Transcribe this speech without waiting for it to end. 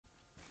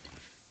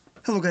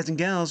Hello guys and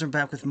gals, we're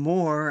back with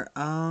more,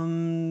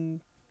 oh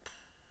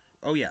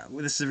yeah,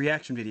 this is a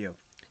reaction video.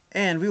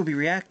 And we will be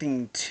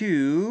reacting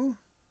to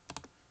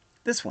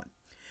this one.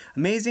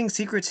 Amazing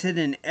Secrets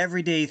Hidden in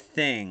Everyday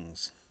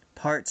Things,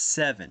 Part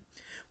 7.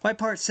 Why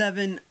Part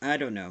 7? I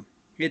don't know.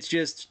 It's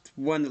just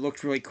one that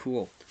looked really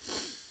cool.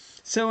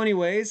 So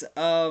anyways,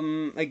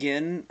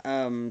 again,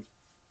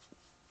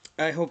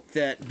 I hope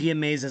that Be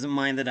Amazed doesn't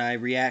mind that I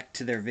react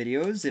to their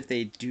videos. If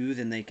they do,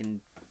 then they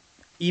can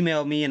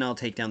email me and I'll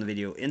take down the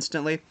video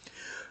instantly.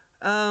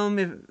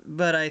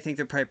 But I think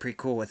they're probably pretty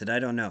cool with it. I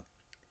don't know.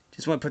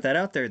 Just want to put that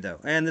out there, though.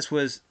 And this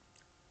was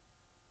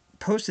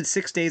posted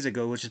 6 days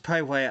ago, which is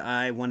probably why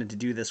I wanted to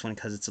do this one,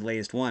 because it's the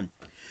latest one.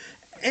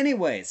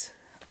 Anyways,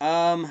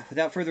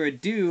 without further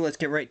ado, let's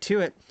get right to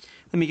it.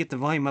 Let me get the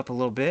volume up a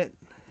little bit.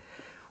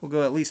 We'll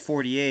go at least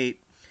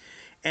 48.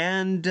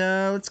 And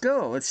let's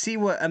go. Let's see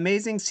what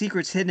amazing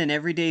secrets hidden in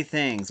everyday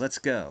things. Let's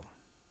go.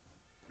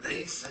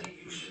 They say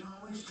you should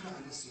always try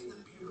to see the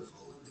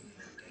beautiful in the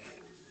everyday,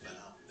 but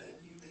I'll bet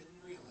you didn't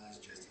realize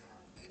just how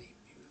many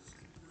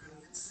beautifully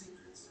brilliant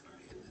secrets are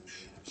hidden in the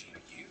items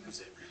you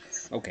use every day.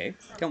 Okay,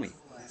 From tell the me.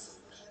 classic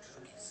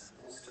cookie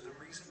symbols to the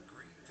reason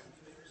green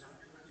gummy bears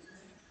aren't what you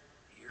think.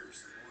 Here's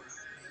some more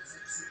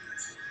amazing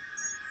secrets hidden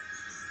in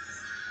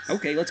everyday things.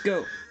 Okay, let's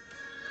go.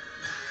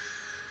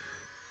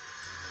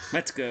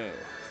 Let's go.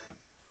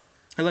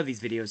 I love these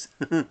videos.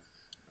 Bus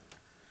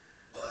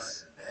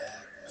and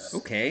baggers.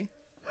 Okay.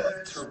 Whether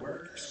it's for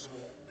work or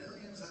school,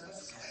 millions of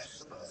us catch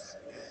the bus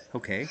every day.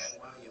 Okay. And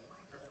while you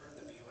might prefer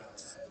the view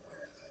outside the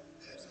window,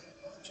 there's a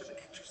bunch of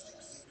interesting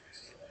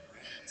secrets hidden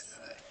right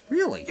inside.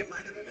 Really? You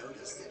might have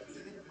noticed that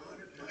even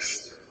modern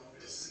buses are home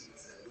to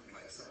seats that look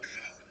like something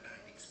out of a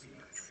 90s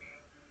fever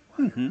dream.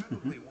 While you're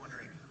probably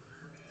wondering who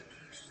hired the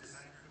British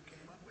designer who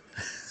came up with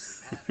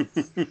these fancy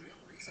patterns, the real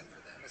reason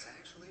for them is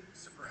actually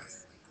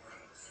surprisingly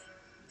gross.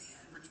 The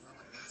average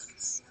public bus can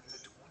see up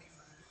to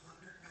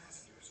 2,500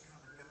 passengers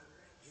come and go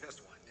in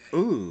just one day.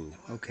 Ooh, And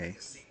while okay. getting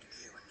a seat can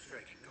feel like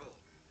striking gold,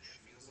 it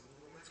feels a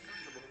little less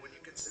comfortable when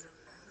you consider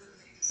all the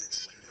things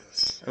its weight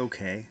hosts.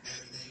 Okay.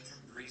 Everything from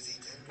greasy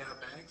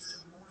takeout bags to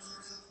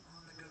morsels of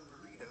on-the-go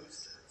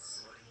burritos to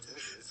sweaty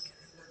tushes can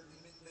end up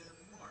leaving their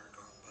mark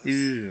on bus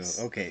Ew,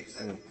 seats. okay. These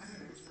ugly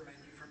patterns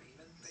prevent you from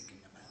even thinking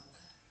about them.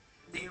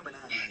 The human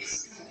eye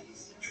is steady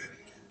and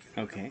tricky and can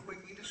become Okay.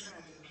 quickly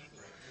distracted by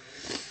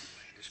rectangles and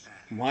outlandish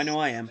Well, I patterns,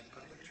 know I am. something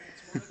public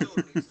transport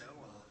authorities know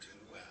all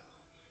too well.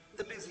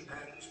 The busy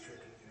patterns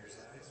trick commuters'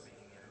 eyes,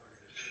 making it harder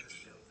to notice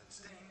filth and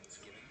stains,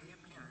 giving the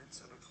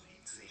appearance of a clean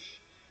seat.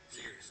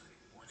 Seriously,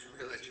 once you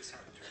realize just how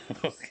dirty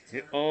these things Okay. are,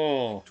 you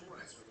Oh. think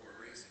twice before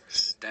racing to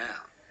sit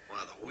down.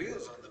 While the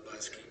wheels on the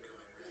bus keep going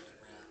round and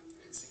round,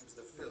 it seems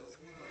the filth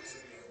will also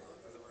be along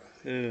for the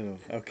ride. Ew,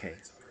 And okay.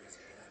 behind some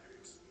crazy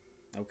patterns.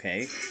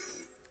 Okay.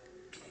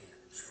 Can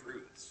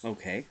truths.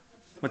 Okay.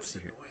 The Let's most see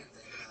here. annoying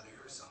thing about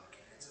aerosol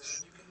cans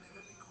is that you can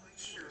never be quite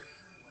sure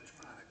how much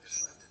product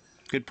is left in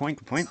them. Good point,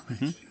 good point. Some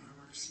Mm-hmm. actually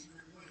harbor a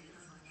secret way to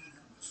find out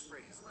how much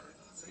spray is left,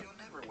 so you'll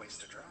never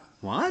waste a drop.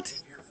 What?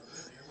 If you're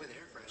familiar with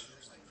air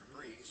fresheners like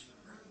Febreze, you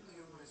probably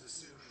always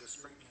assumed the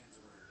spray cans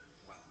were,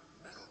 well,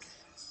 metal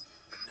cans.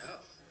 But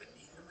no,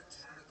 beneath the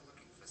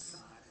metallic-looking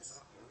facade is a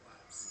whole lot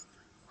of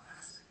see-through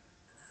plastic.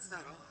 And that's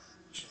not all.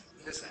 Check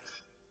this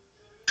out.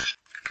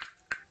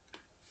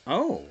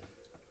 Oh.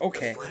 The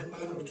Okay.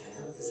 flat-bottomed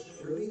cap is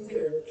literally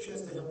there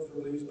just to help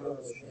Febreze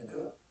bottles stand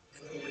up,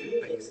 and the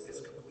lid base is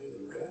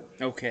completely round,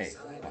 Okay.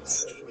 designed in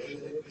such a way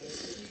that it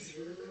makes it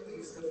easier to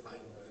release the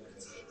final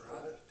limits of the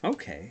product.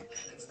 Okay. And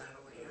it's not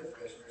only air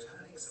fresheners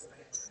hiding some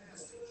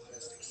fantastic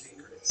plastic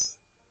secrets.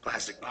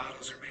 Plastic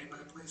bottles are made by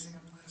placing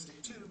a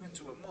plastic tube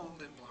into a mold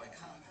and blowing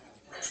hot,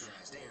 highly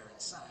pressurized air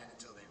inside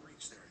until they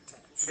reach their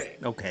intended shape.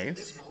 Okay.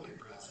 This molding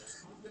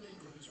process often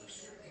includes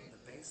restricting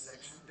the base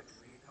section to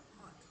create a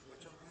punt,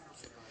 which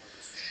allows the bottle to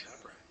stand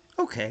upright.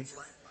 Okay.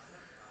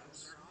 Flat-bottomed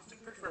bottles are often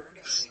preferred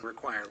as they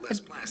require less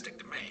plastic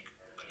to make,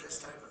 but this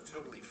type of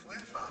totally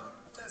flat bottom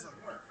doesn't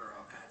work for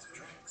all kinds of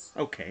drinks.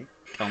 Okay.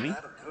 You Tell might me.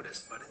 not have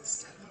noticed, but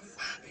instead of a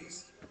flat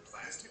base,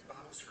 plastic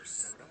bottles for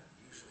soda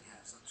usually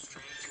have some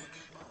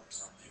strange-looking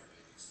bumps on their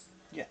base.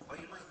 Yeah. Well,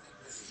 you might think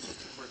this is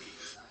just a quirky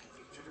design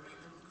feature to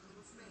make them look a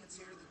little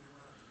fancier than your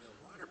run-of-the-mill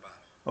water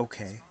bottle. These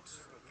Okay. bumps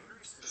serve a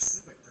very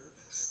specific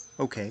purpose.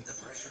 Okay. The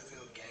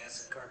pressure-filled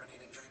gas in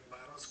carbonated drink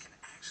bottles can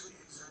actually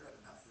exert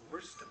enough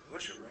force to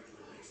push a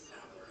regular base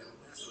outward and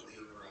mess with the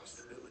overall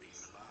stability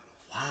of the bottle.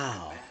 To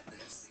Wow. combat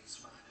this, these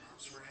fine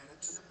bumps were added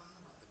to the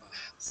bottom of the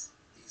bottles.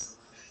 These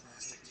allow the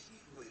plastic to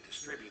equally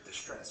distribute the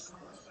stress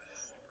caused by the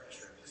high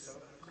pressure of the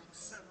soda across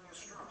several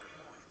stronger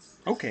points.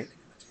 Okay. Adding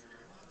a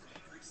material often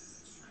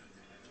increases its strength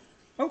and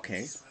rigidity.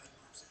 Okay. These fine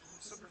bumps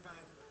also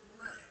provide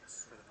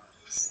legs for the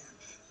bottle to stand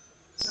on.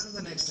 So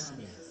the next time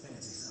you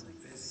fancy something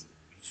fizzy,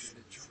 be sure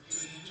to join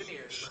the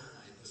engineers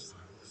behind this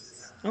marvelous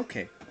design.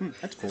 Okay.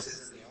 That's cool. This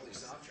isn't the only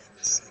soft drink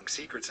that's hiding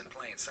secrets in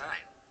plain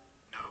sight.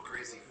 No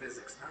crazy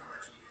physics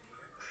knowledge needed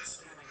here, but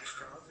stabbing a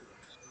straw through a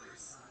coppery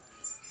side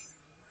is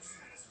even more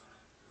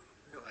satisfying when you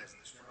realize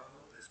the straw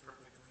hole is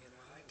perfectly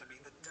aligned to be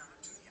the dot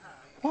to the I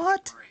in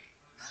What? memory.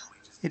 Now we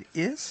just It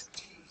is?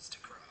 T's to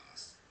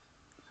cross.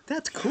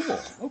 That's cool.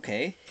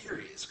 Okay.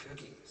 Curious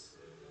cookies.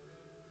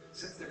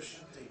 Since their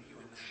shelf debut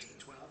in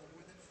 1912,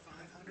 more than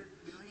 500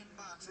 billion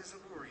boxes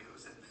of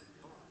Oreos have been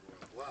bought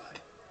worldwide.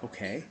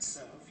 Okay. And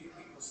so, few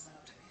people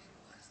stop to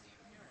analyze the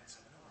appearance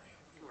of an Oreo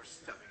before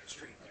stuffing it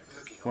straight in their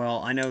cookie hole.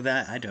 Well, I know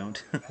that. I don't.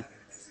 Oreo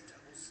batter is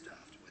double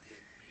stuffed with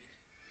hidden meaning.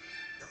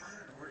 The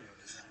modern Oreo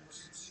design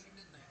was conceived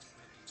in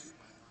 1952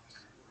 by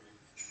longtime Oreo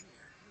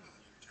engineer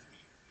William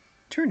Turnier.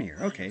 Turnier.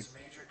 Okay. William's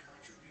major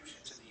contribution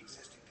to the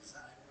existing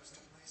design was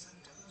to place a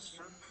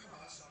double-struck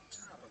cross on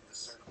top of the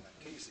circle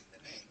encasing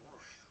the name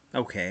Oreo.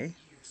 Okay.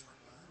 Years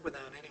went by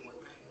without anyone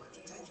paying much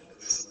attention to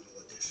this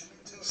little addition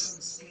until some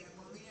scamp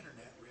on the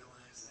internet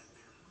realized that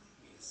there might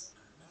be a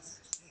secret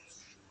message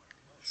etched into our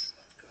most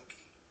loved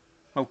cookie.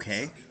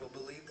 Okay. Some people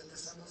believe that the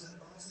symbols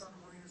embossed on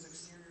Oreo's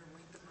exterior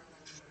link the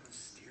product to a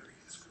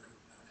mysterious group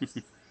known as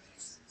the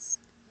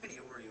Freemasons. Many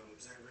Oreo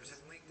observers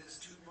have linked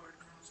this two-part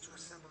cross to a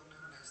symbol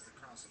known as the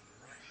Cross of the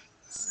Ring,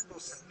 a symbol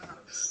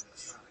synonymous with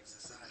Masonic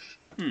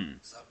Society.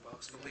 Some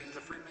folks believe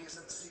the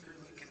Freemasons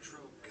secretly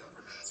control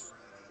governments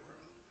around the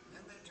world,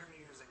 and that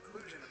Turnier's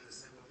inclusion of the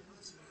symbol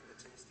must mean the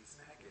tasty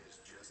snack is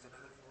just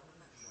another form of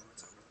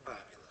influence over the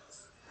populace.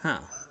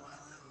 Huh. But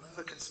while I love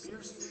a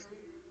conspiracy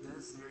theory,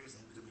 this theory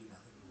seems to be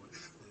nothing more than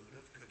a load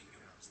of cookie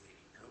crumbs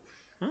leading nowhere.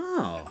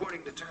 Oh.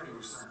 According to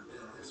Turner's son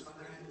Bill, his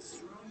father had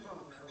zero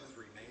involvement with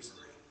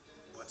Freemasonry.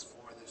 What's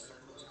more, this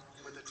circle's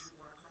marked with a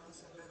two-bar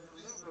cross had been the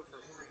logo for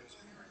Oreo's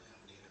parent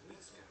company,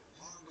 Nabisco,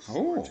 long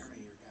before Oh.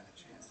 Turner got a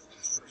chance to put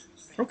his personal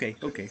stamp Okay. on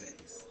the Okay.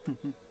 face.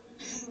 And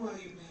while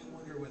you may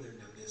wonder whether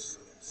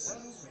Nabisco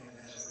themselves may have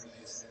had a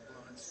Freemason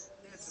influence,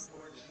 it's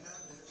important to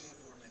note that the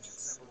aforementioned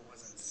symbol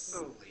wasn't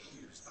solely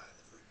used by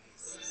the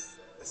Freemasons.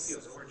 The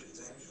seal's origins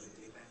actually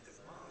date back to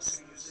monks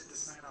who used it to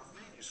sign off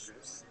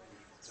manuscripts in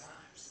medieval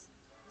times.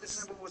 The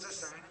symbol was a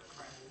sign of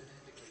craft that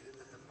indicated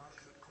that the monk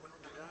who'd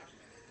quelled the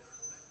document had done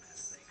the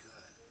best they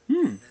could.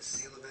 And this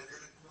seal of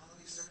effort and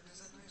quality served as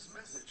a nice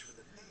message for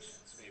the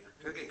nation's favorite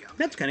cookie company.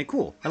 That's kind of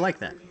cool. I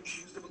like that. However, if you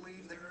choose to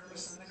believe there are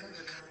Masonic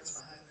undercurrents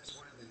behind this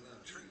widely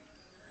loved treat,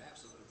 you're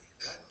absolutely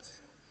entitled to.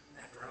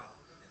 After all,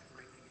 in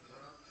everything in the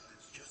world,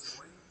 that's just the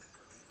way the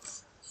cookie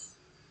crumbles.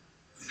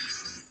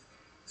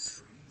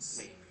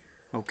 Screensaver.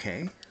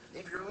 Okay.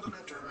 If you're old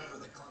enough to remember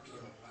the clunky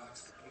old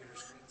box computer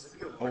screens of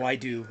your Oh, I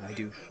do. I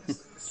do. honestly,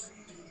 the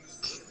screens you use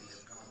daily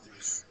have gone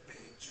through some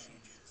big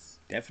changes.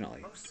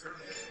 Definitely. Most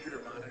early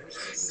computer monitors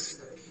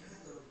consisted of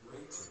cathode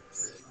ray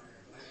tubes that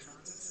fired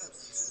electrons and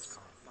substances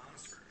called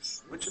phosphors,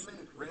 which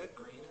emitted red,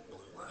 green, and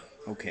blue light,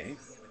 Okay.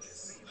 creating the images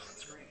seen on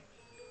screen.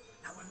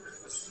 However,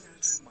 if a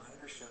CO2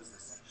 monitor shows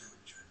the same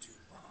image for too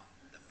long,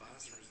 the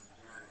phosphors in the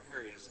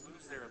brighter areas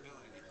lose their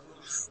ability to glow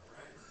so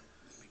brightly,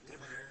 leaving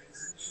different areas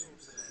and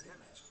shapes of that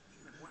image,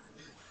 even when a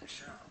new one is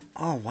shown.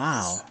 Oh, This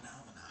wow.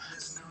 phenomenon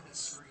is known as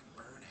screen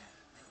burn-in,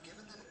 and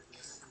given that it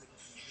physically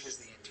changes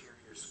the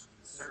interior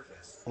screen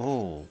surface, it can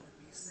Oh.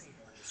 even be seen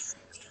when the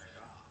screen is turned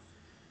off.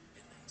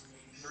 In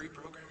 1983,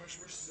 programmers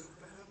were so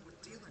fed up with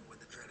dealing with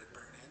the dreaded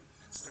burn-in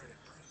and started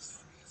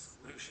brainstorming a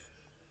solution.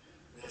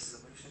 This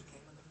solution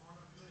came in the form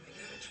of moving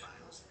image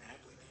files,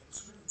 aptly named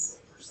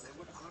screensavers, that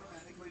would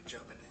automatically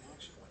jump into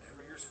action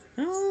whenever your screen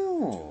was left for too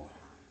Oh. long.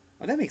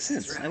 Oh, that makes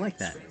That's sense. I right, like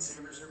that.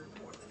 screensavers are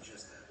more than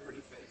just the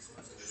pretty face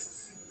most of us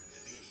assume them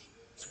to be.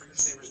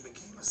 Screensavers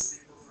became a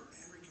staple for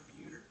every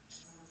computer,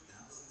 and with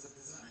thousands of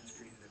designs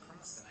created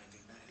across the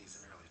 1990s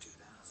and early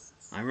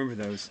 2000s. I remember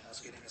those. I was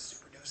getting a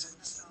super dose of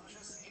nostalgia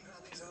seeing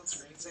all these old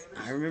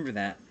screensavers. I remember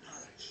that.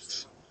 Aren't I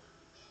just cool?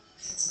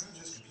 It's not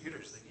just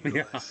computers that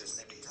Yeah. utilize this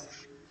nifty tech,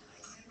 and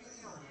I can't be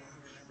the only one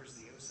who remembers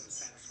the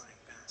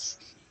oh-so-satisfying bouncy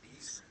DVD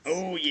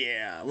Oh, screensavers.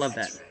 yeah. Love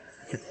that. That's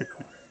right, in that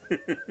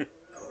corner.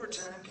 Over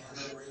time,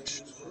 cathode ray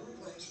tubes were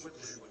replaced with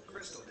liquid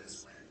crystal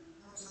display,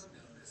 also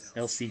known as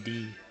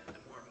LCD. LCD. The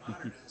more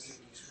modern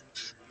LCD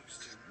screens you're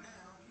used to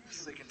now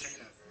usually contain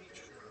a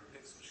feature called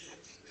pixel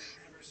shifting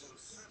that ever so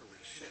subtly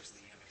shifts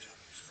the image on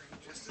your screen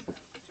just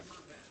enough to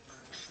prevent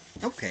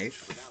burn-in. Okay.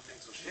 Without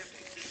pixel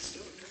shifting, it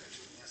still occurs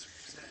to a lesser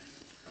extent.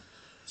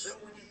 So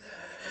when you think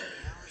back on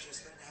the hours you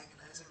spent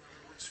agonizing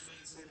over which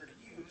screensaver to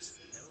use,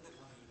 know that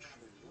while you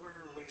probably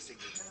were wasting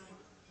your time,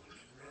 you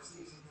can rest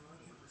easy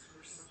knowing it was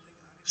for something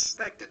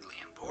unexpectedly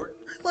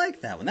important. I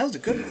like that one. That was a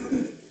good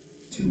one.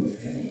 To a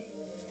penny.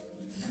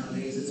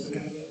 Nowadays, it's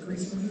becoming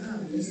increasingly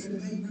obvious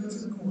that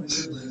banknotes and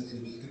coins are likely to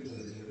be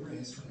completely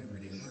erased from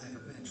everyday life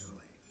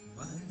eventually.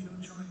 But if you'll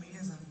join me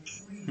as I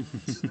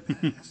rewind to the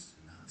past,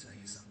 I'll tell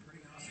you some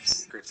pretty awesome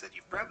secrets that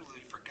you've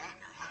probably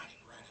forgotten are hiding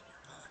right in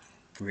your pocket.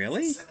 In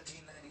Really?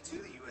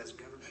 1792, the U.S.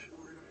 government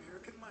ordered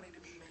American money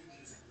to be made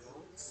using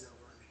gold,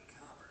 silver, and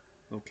copper.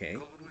 Okay.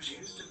 Gold was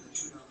used in the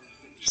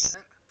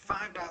 $2.50,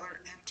 $5,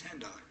 and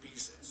 $10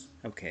 pieces.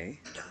 Okay.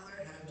 The dollar,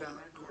 half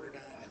dollar, quarter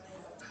dime, and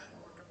half dime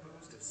were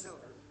composed of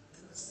silver,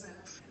 and the cent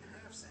and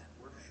half cent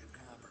were made of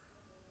copper.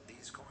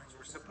 These coins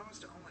were supposed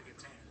to only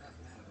contain enough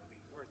metal to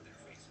be worth their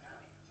face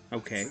value.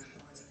 Okay. At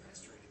certain points in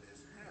history,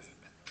 this hasn't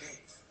been the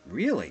case.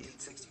 Really? In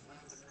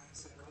 1865, the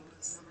price of gold and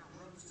silver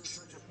rose to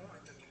such a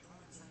point that the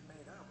coins they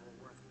made up were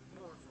worth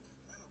more for their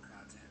metal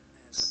content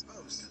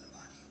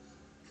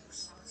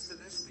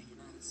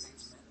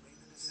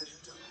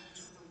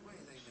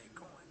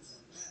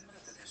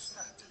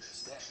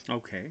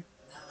Okay.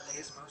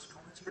 Nowadays, most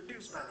coins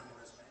produced by the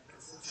U.S. Mint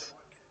consist of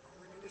what can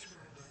only be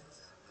described as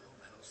a little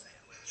metal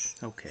sandwich.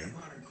 In Okay. a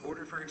modern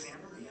quarter, for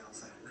example, the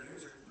outside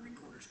layers are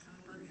 3/4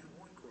 copper and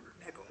 1/4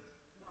 nickel,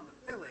 while the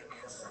filling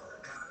is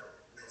solid copper.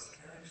 This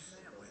cash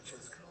sandwich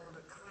is called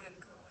a clad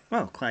coin.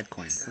 Oh, clad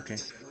coin. Now, Okay.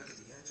 take a look at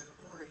the edge of a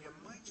quarter. You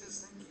might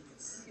just think you can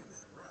see a bit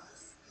of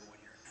rust, but what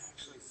you're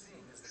actually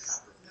seeing is the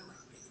copper filling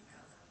peeking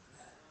out from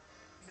within.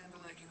 Kind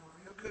of like an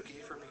Oreo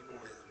cookie for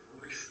people with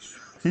really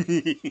strong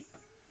feet.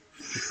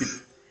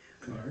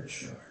 Card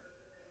sharp.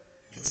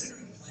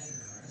 Considering playing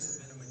cards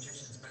have been a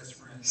magician's best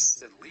friend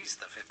since at least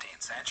the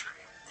 15th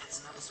century, it's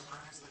no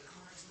surprise the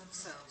cards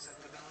themselves have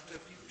developed a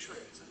few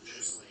tricks up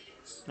their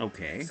sleeves.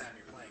 Okay. Next time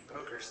you're playing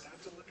poker, stop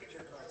to look at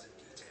your cards in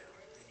detail,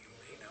 and you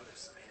may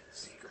notice some hidden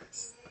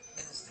secrets.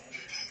 In a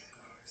standard deck of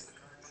cards, the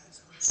card backs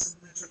have a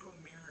symmetrical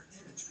mirror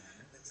image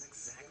pattern that's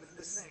exactly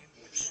the same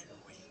whichever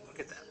way you look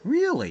at them.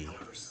 Really?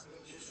 However, some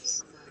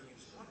magicians prefer to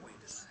use one-way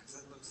designs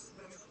that look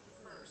symmetrical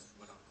at first,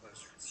 but on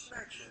closer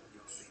inspection,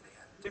 you'll see they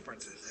have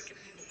differences that can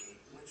indicate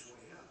which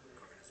way up a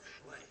card has been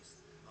placed.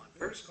 On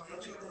first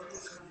glance, you'd think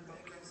this card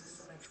back has a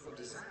symmetrical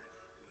design,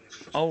 but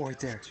if you Oh, check right out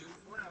the there. two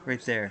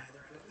Right flowers at there.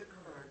 either end of the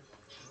card,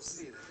 you'll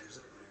see that there's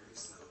a very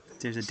subtle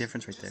There's a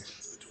difference difference in right there.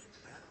 distance between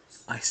the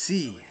petals. I So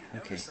see. if you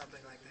Okay. notice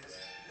something like this,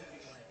 you'd be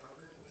playing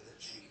poker with a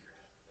cheater,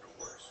 or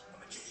worse, a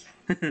magician.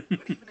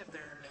 But even if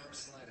there are no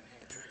sleight of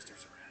hand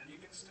tricksters around, you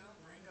can still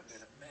bring a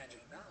bit of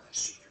magic knowledge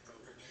to your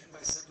poker game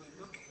by simply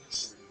looking at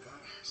certain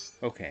cards.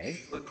 Okay.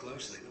 If you look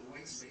closely, the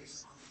white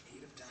space on the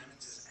 8 of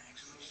diamonds is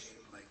actually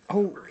shaped like the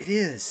Oh, number it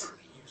 8. is.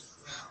 Partly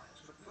useless knowledge,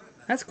 but put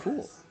it That's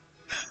cool. nonetheless.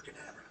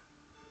 Abracadabra.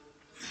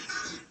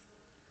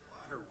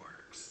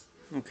 Waterworks.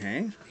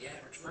 Okay. The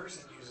average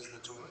person uses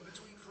the toilet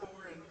between 4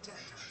 and 10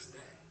 times a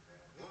day,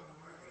 or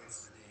more if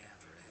it's the day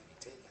after a heavy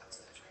takeout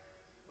session.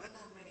 But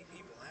not many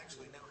people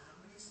actually know how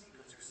many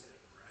secrets are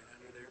sitting right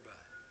under their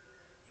butt.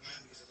 You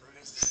might be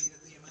surprised to see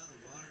that the amount of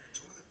water in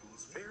toilet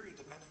bowls vary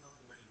depending on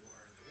where you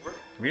are in the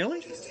world.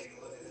 Really? Just take a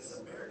look at this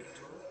American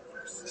toilet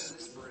versus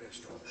this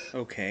British toilet.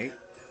 Okay.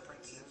 That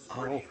difference is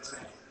Oh, pretty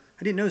insane.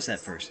 I didn't notice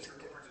that It's not first. just a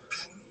difference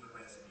between the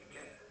US and UK.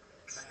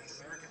 In fact,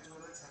 American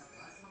toilets have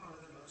by far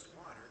the most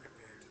water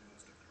compared to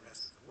most of the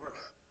rest of the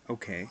world.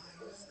 Okay.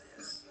 Why is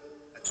this?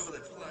 A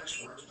toilet flush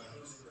works by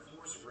using the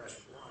force of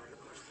rushing water to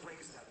push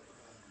waste out of a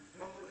former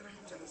flow and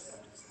into the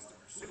septic system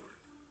or sewer.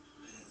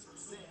 As it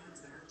stands,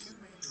 there are two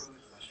main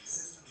toilet flushing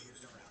systems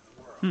used around the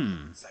world.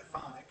 Hmm.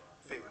 Siphonic,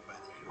 favored by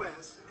the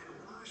US, and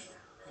washing,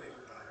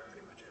 favored by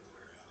pretty much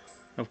everywhere else.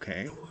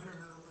 Okay. The water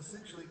level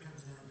essentially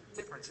comes down to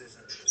differences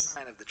in the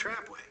design of the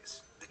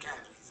trapways, the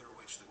cavity through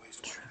which the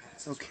wastewater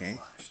passes when Okay.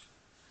 flushed.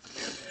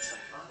 American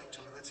siphonic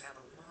toilets have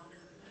a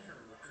longer,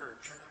 narrower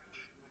curved trapway,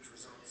 which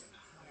results in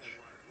a higher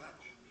water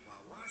level,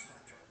 while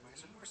washdown trapways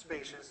are more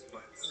spacious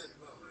but sit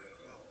lower in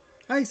the bowl.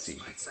 I see.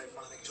 Despite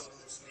siphonic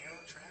toilets' narrow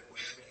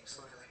trapways being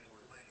slightly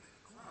more likely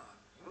to clog,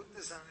 both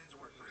designs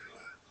work pretty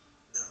well.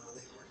 Though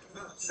they were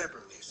developed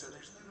separately, so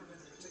there's never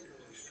been a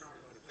particularly strong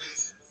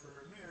motivation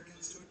for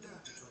Americans to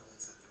adopt the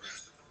toilets of the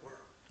rest of the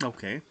world.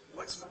 Okay.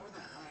 What's more,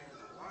 the higher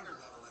the water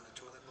level in a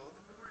toilet bowl,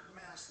 the more it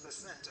masks the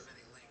scent of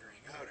any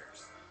lingering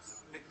odors.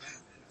 So a big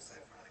benefit of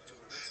siphonic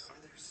toilets are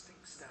their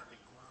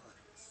stink-stopping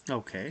qualities. Even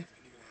Okay.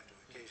 if you do have to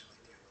occasionally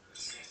deal with the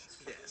snail's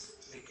kiss,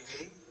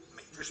 aka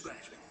major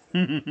splash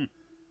pad.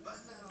 But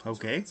not all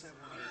Okay. toilets have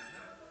water in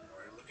them.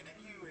 We're looking at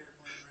you,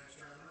 airplane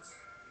restaurants.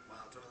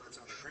 While toilets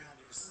on the ground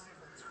use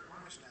siphons or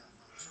washdown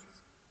functions,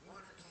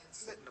 water can't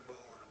sit in a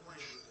bowl on a plane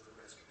due to the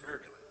risk of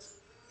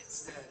turbulence.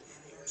 Instead,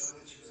 in-air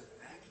toilets use a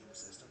vacuum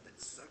system that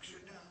sucks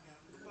your dung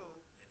out of the bowl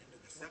and into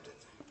the septic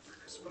tank for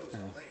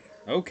disposal later.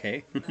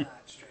 Okay.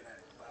 Not straight out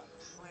of the bottom of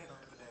the plane on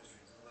a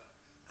pedestrian's glove.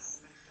 A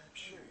fact I'm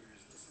sure you're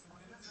as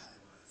disappointed as I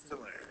was to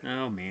learn.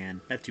 Oh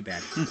man, that's too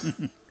bad.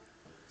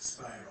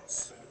 Spiral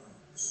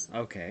spoons.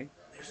 Okay.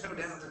 There's no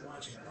doubt that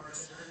watching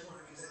parts of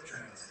Earth is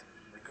entrancing,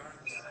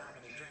 regardless of how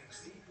many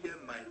drinks deep you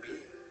might be.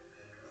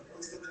 But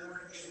once the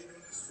boring, shaking,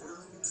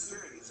 swirling, and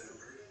stirring is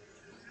over,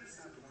 you might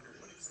stop to wonder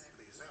what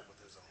exactly is up with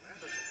those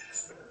elaborate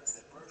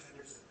spoons that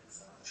bartenders and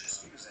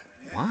mixologists use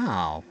every day.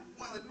 Wow.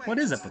 While it What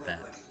might is just up with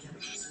look that? like a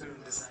gimmicky spoon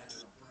designed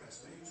to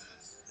impress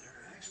patrons, there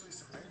are actually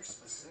some very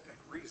specific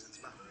reasons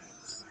behind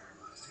the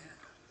spiralized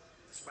handle.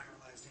 The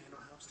spiralized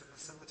handle helps to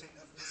facilitate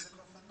a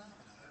physical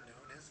phenomenon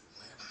known as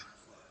laminar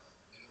flow,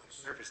 in which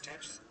surface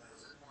tension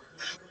allows a pouring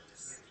liquid to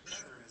stick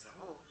together as a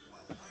whole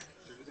while lining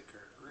through the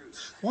curved grooves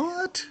in the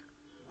handle. What?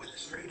 With a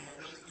straight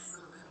handle, the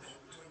angle of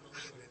impact between the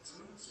liquid and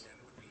spoon stem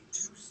would be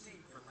too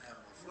steep for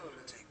laminar flow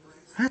to take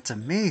place, That's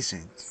and the liquid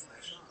amazing. would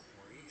splash off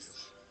more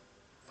easily.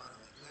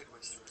 Funneling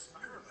liquids through a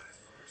spiralized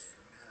floor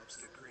spoon helps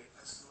to create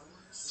a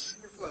slower,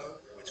 steadier flow,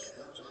 which can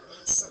help to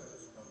prevent soda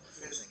from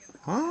over-fizzing in the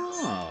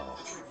glass. Oh.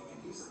 A trick you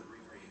can easily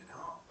recreate at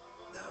home.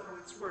 Though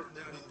it's worth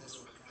noting this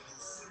would come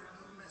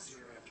considerably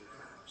messier after 5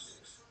 or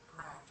 6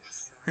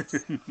 practice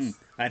cocktails.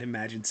 I'd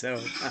imagine so.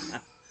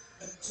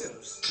 A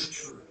toast to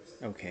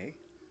truth. Okay.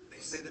 They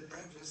say that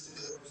breakfast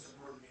is the most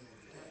important meal of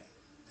the day,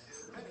 and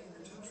for many,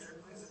 the toaster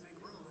plays a big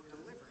role in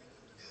delivering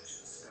a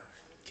delicious start.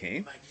 Okay.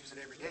 You might use it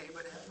every day,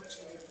 but how much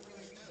do you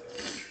really know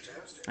about your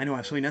toaster? I know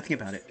absolutely nothing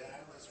about it. Dial,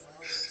 as well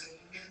as its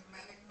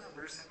enigmatic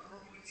numbers, have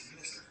always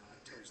mystified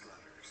toast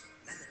lovers.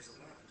 And there's a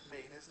lot of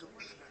debate as to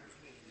which numbers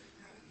mean and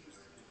how to use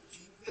them to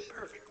achieve the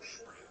perfectly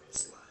brown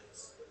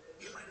slice.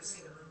 You might have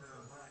seen a rumor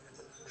online that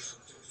the numbers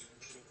on the toaster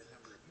indicate the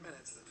number of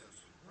minutes the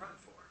toast will run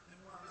for. And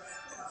while that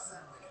does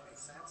sound like it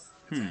makes sense,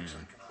 it's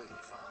actually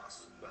completely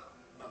false. Well,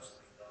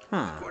 mostly.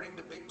 Huh. According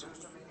to big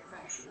toaster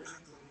manufacturers,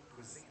 including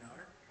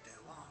Cuisinart,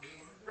 DeLonghi,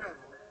 and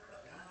Breville, a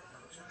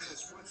dial shows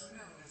us what's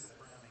known as a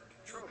Browning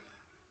control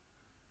dial.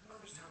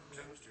 Most home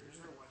toasters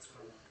are what's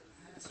called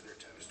capacitor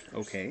toasters,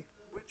 Okay.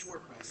 which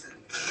work by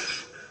setting a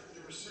control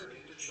through a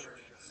circuit to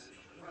charge a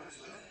central device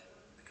within it,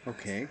 the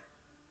Okay.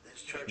 capacitor.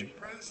 This charging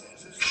process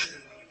is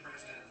triggered when you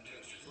press down the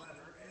toaster's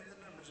lever, and the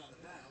numbers on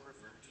the dial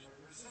refer to a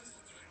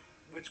resistance ring,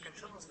 which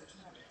controls the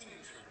time it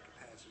takes for the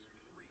capacitor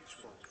to reach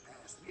full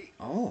capacity.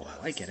 Oh,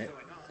 While I this get is it.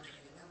 going on, the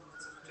heating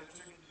elements of the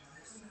toaster get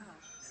nice and hot,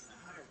 and the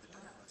higher the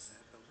dial is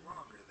set, the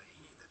longer they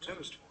heat the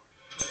toast for.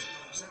 This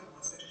pops out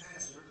once the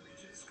capacitor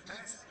reaches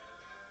capacity.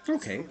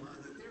 Okay. So,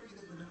 the theory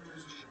that the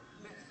numbers are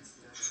minutes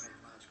does make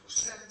logical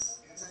sense.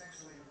 It's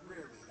actually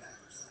really that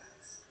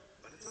precise.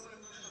 But it's a lot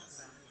more fun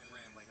sounding than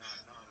rambling on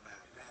and on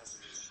about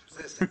capacitors and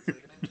resistance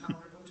like an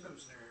intolerable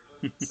toast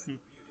nerd. So,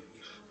 you do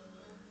you.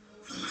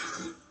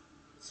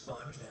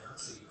 Sponge Down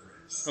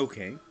Secrets.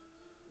 Okay.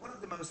 One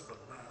of the most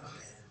beloved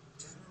and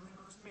generally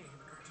most memed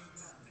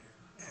cartoons out there.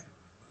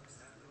 Everyone loves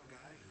that little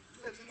guy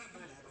who lives in the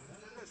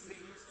bottom of the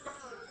sea.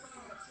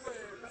 SpongeBob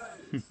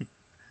SquarePants.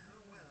 How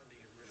well do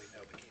you really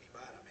know Bikini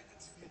Bottom and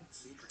its hidden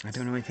secrets? I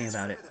don't know anything It's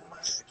about clear it. that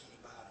much of Bikini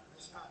Bottom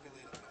is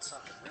populated with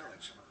sunken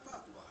relics from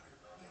above water.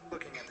 And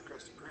looking at the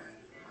Krusty Krab,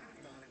 you might have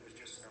thought it was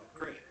just an old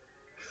crate.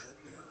 But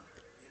no,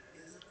 it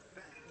is in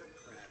fact a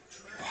crab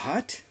treasure.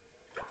 What?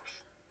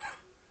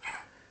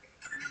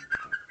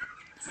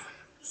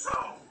 So,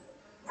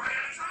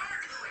 where's our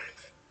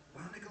crate?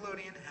 While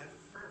Nickelodeon have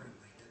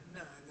fervently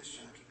denied the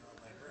shocking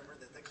online rumor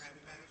that the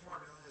Krabby Patty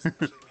formula is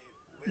actually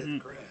made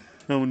with crab,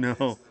 Oh this no.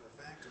 little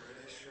factoid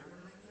is sure to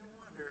make you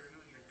wonder who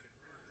you could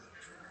really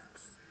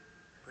trust.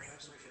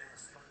 Perhaps we should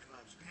ask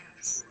SpongeBob's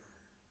parents who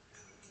are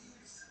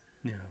cookies?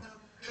 No. No,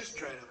 just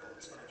dried up old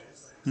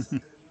sponges like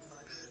something you'd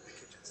find under the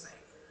kitchen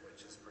sink,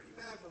 which is pretty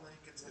baffling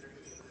considering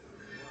they live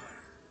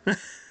underwater.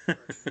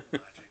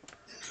 Cartoon logic,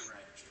 it's a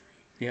writer's dream.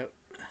 Yep.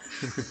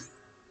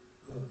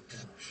 Hooked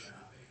on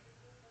shopping.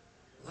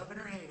 Love it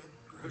or hate it,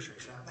 grocery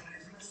shopping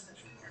is an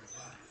essential part of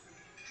life.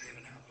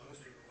 Given how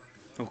most people like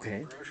to load up Okay.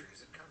 on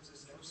groceries, it comes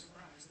as no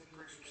surprise that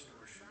grocery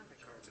store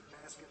shopping carts and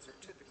baskets are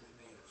typically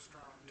made of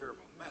strong,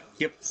 durable metals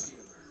Yep. like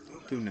steel or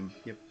aluminum. Aluminum.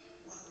 Yep.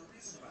 While the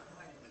reason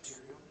behind the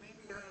material may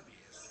be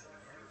obvious, have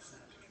you ever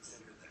stopped to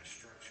consider the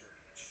structure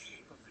and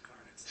shape of the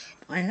cart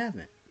itself? I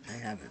haven't. I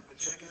haven't. But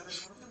check out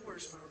is one of the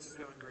worst modes of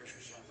going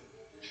grocery shopping.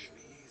 It can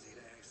be easy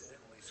to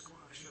accidentally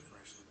squash your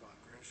freshly bought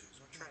groceries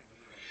when trying to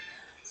load up your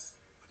bags.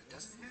 But it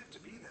doesn't have to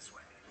be this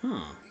way.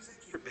 Huh. These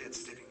extra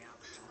bits sticking out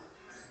the top,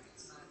 back, and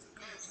sides of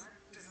carts aren't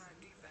design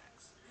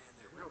defects, and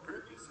their real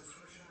purpose is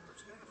for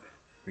shoppers' benefit.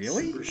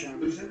 Really? Super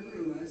shoppers have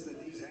realized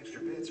that these extra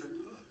bits are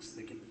hooks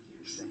that can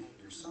be used to hang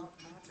your soft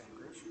content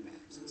grocery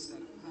bags instead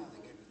of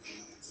piling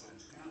everything up inside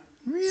the cart.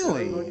 So on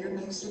Really? your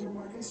next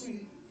supermarket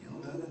sweep, you'll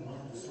know that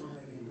mom will still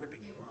may be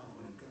ripping you off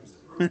when it comes to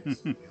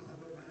price. You'll have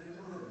a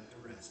valuable hook to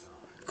rest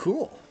on.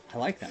 Cool. I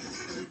like that.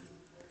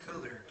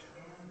 Color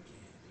cotton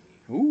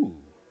candy. Ooh.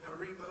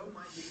 Haribo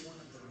might be one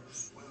of the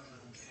most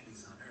well-known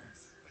candies on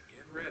earth, but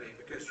get ready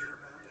because you're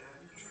about to have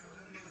your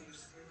childhood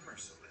beliefs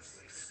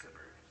mercilessly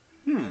skippered.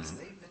 Because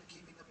they've been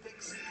keeping a big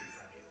secret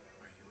from you.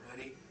 Are you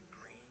ready?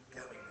 Green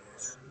gummy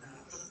bears are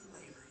not the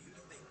flavor you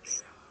think they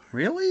are.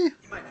 Really?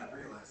 You might not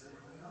realize it,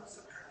 but we all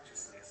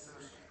subconsciously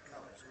associate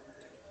colors with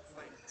particular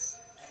flavors.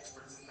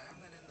 Experts have found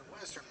that in the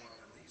Western world,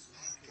 at least,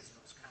 black is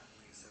most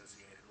commonly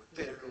associated with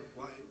bitter,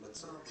 white with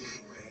salty,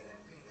 red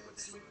and pink with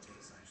sweet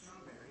taste like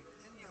strawberry,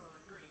 and yellow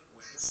and green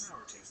with the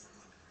sour taste of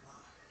lemon and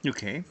lime.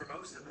 Okay. For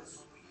most of us,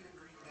 when we eat a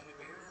green gummy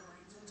bear, our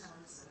brains will tell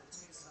us that it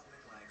tastes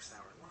something like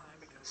sour lime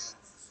because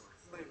that's the sort of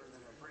flavor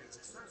that our brains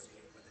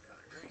associate with the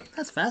color green.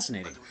 That's But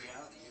fascinating. the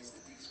reality is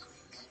that these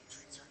green gummy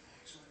treats are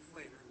actually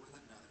flavored with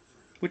another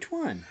fruit. Which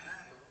one?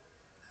 Not apple,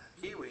 not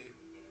kiwi,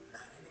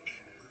 not any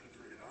kind of green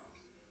fruit at all.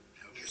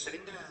 Hope you're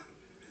sitting down,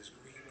 because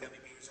green gummy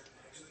bears are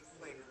actually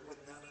flavored with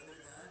none other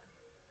than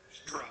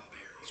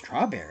strawberry.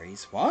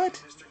 Strawberries? What?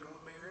 Mr.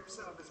 Goldbear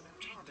himself has been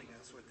taunting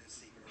us with this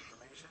secret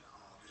information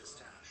all this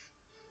time,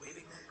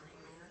 waving that green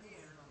bear in the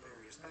air on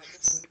various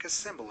packets like a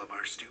symbol of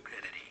our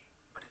stupidity.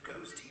 But it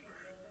goes deeper.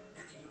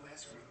 In the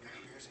U.S., green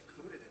gummy bears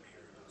included in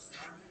Haribo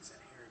Star Mix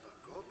and Haribo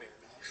Goldbear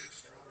bags are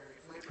strawberry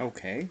flavored.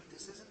 Okay. But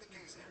this isn't the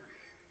case everywhere.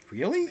 To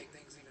Really? make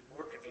things even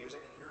more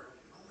confusing, in Europe,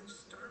 only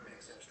Star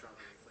Mix have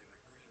strawberry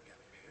flavored green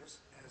gummy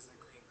bears, as the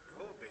green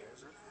gold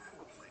bears are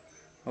apple flavored.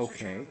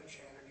 Okay. Is your childhood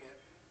shattered yet?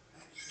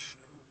 I just don't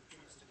know who to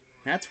trust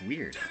anymore. That's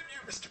weird. Damn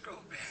you, Mr.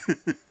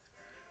 Goldbear.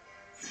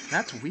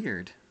 That's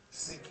weird.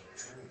 Sinking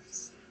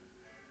trees.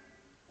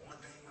 One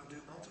thing you'll do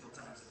multiple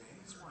times a day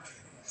is wash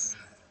your hands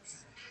in the bathroom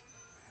sink.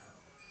 Well,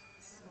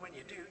 and when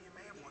you do,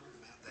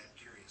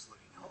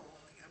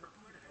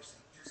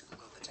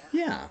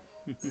 Yeah.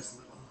 This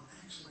little hole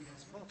actually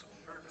has multiple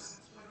purposes,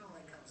 but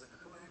only comes into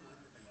play when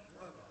the main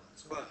plug hole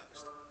is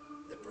closed.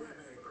 The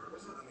primary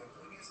purpose of the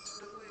opening is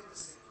to delay the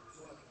sink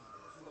from flooding onto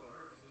the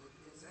floor, and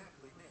it is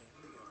aptly named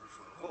the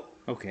overflow hole.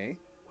 Okay.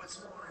 What's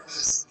more, as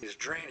the sink is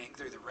draining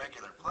through the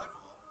regular plug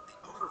hole, the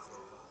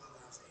overflow hole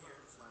allows air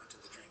to flow into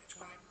the drainage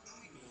pipe,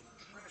 alleviating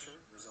the pressure,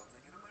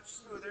 resulting in a much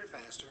smoother,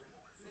 faster, and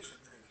more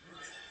efficient draining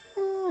motion.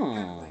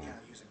 Kind of like Oh.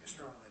 how using a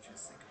straw lets you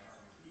sink a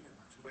bottle of beer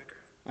much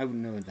quicker. I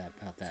wouldn't know that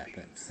about that,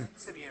 but... Speaking of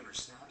sinks, have you ever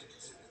stopped to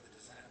consider the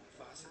design of a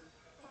faucet?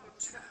 Oh,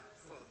 tap,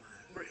 full of my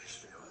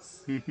British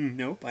fellas.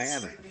 Nope, I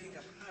haven't. Despite being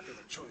a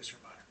popular choice for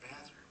modern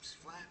bathrooms,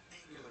 flat,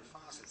 angular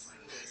faucets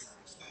like this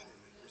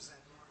unexpectedly present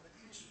more of an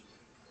issue when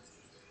it comes to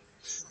keeping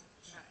things clean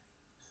and shiny,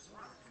 as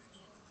water can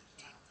accumulate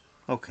atop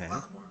them. Okay.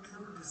 While a more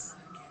pure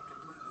design can't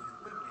completely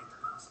eliminate the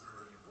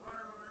possibility of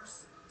water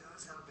marks, it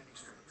does help any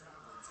stray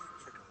droplets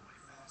trickle away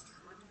faster,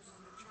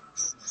 reducing the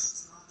chance of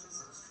messy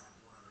splotches as trap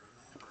water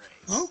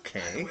evaporates. By the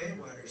Okay. way,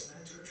 water's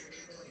not too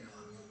tricky to clean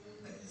off.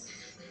 That is,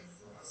 if you're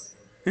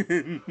flossing.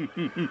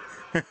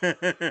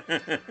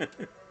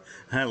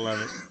 I love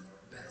it.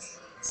 Best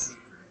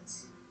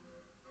secrets.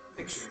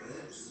 Picture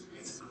this.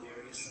 It's a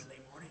glorious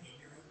Sunday morning and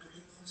you're up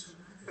cooking eggs for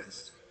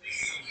breakfast. The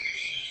sun is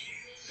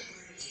shining, the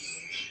birds are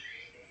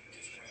singing, and you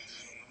just cracked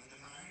a little one in the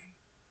fire?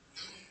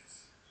 Yes.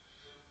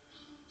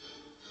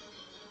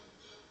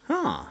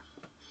 Huh.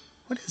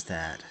 What is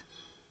that?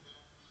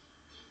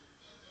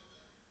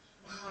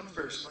 Well, on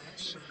first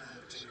glance, you may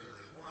not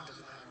particularly want to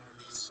find one of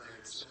these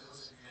flared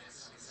spills in your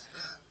next sunny side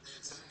up.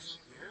 It's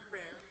actually very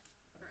rare,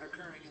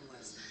 occurring in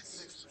less than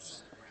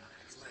 6% of brown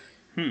eggs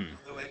laid.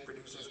 Although egg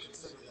producers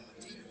consider them a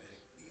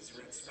defect, these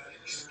red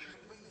sputters are a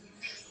completely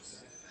natural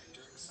side effect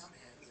during some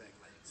hens'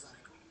 egg-laying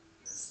cycle.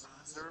 The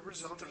spots are a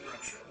result of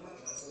rupture of blood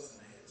vessels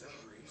in the hen's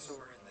ovaries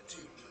or in the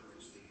tube through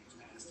which the eggs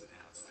pass to the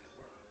outside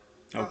world,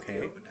 called the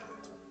Okay.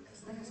 oviduct. As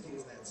nasty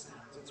as that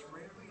sounds, it's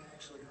rarely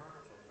actually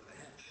harmful for the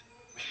hen.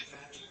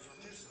 Manufacturers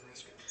reduce the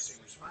risk of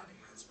consumers finding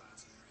red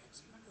spots in their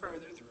eggs even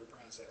further through a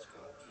process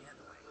called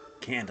candling.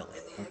 Candle.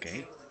 In the egg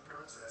Okay. candling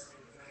process,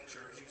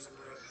 manufacturers use a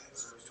bright light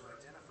source to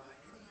identify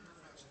any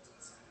imperfections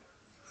inside,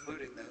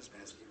 including those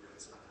pesky red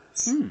spots.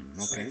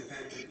 Despite Okay. the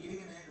fact that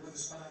eating an egg with a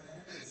spot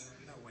in it is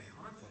in no way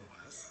harmful to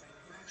us,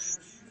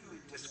 manufacturers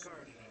usually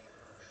discard any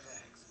imperfect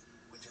eggs,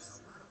 which is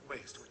a lot of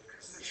waste when you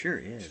consider Sure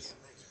how many is.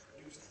 chicken eggs are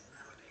produced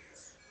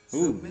nowadays. So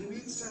Ooh. maybe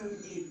it's time to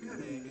eat a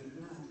good egg and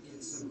not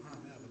get so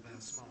hung up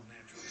about small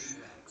natural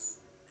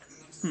defects. And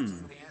the next time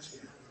somebody asks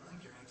you how you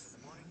like your eggs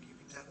in the morning, you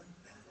can tell them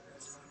that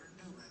red spot or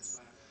no red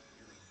spot,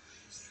 you're over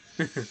easy.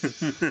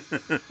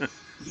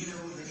 You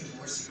know of any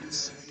more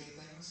secrets of everyday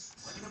things?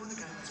 Let me know in the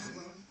comments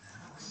below, and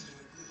I'll aim to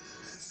include the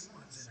best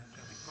ones in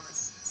upcoming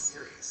parts of this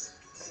series.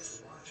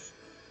 Thanks for watching.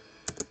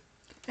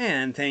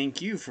 And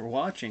thank you for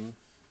watching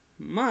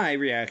my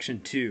reaction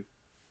to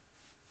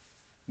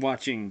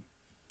watching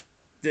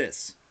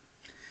this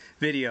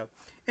video.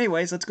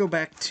 Anyways, let's go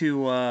back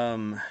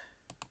to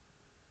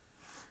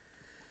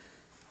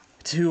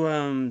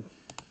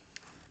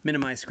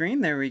minimize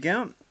screen. There we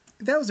go.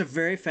 That was a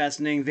very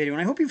fascinating video,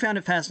 and I hope you found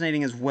it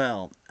fascinating as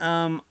well.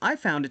 I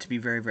found it to be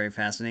very, very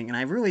fascinating, and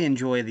I really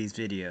enjoy these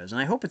videos, and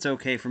I hope it's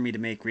okay for me to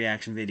make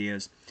reaction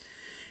videos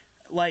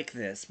like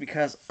this,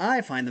 because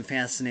I find them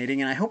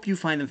fascinating, and I hope you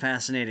find them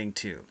fascinating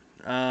too.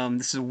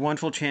 This is a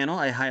wonderful channel.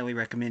 I highly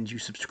recommend you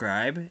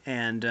subscribe,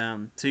 and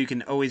so you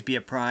can always be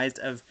apprised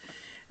of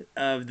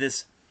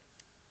this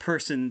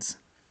person's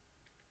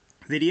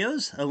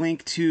videos. A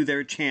link to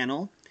their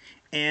channel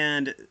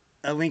and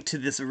a link to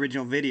this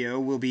original video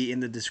will be in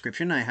the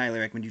description. I highly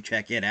recommend you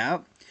check it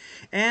out.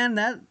 And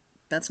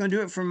that's going to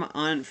do it from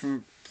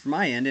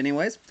my end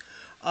anyways.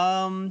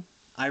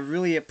 I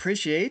really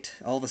appreciate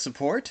all the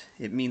support.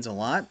 It means a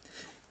lot.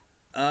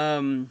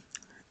 And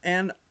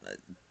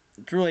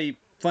it's really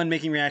fun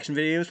making reaction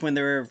videos when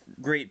there are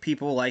great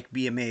people like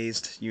Be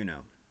Amazed, you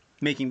know,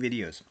 making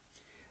videos.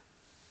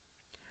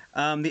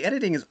 The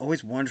editing is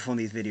always wonderful in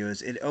these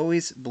videos. It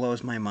always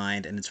blows my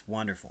mind, and it's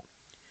wonderful.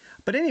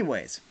 But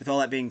anyways, with all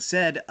that being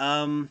said,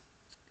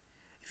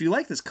 if you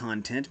like this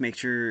content, make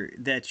sure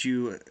that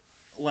you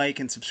like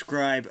and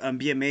subscribe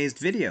Be Amazed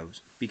videos,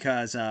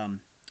 because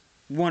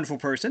wonderful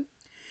person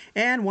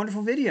and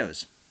wonderful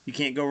videos. You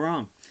can't go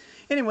wrong.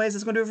 Anyways,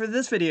 that's going to do it for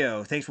this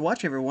video. Thanks for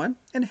watching, everyone,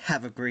 and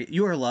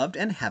you are loved,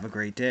 and have a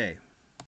great day.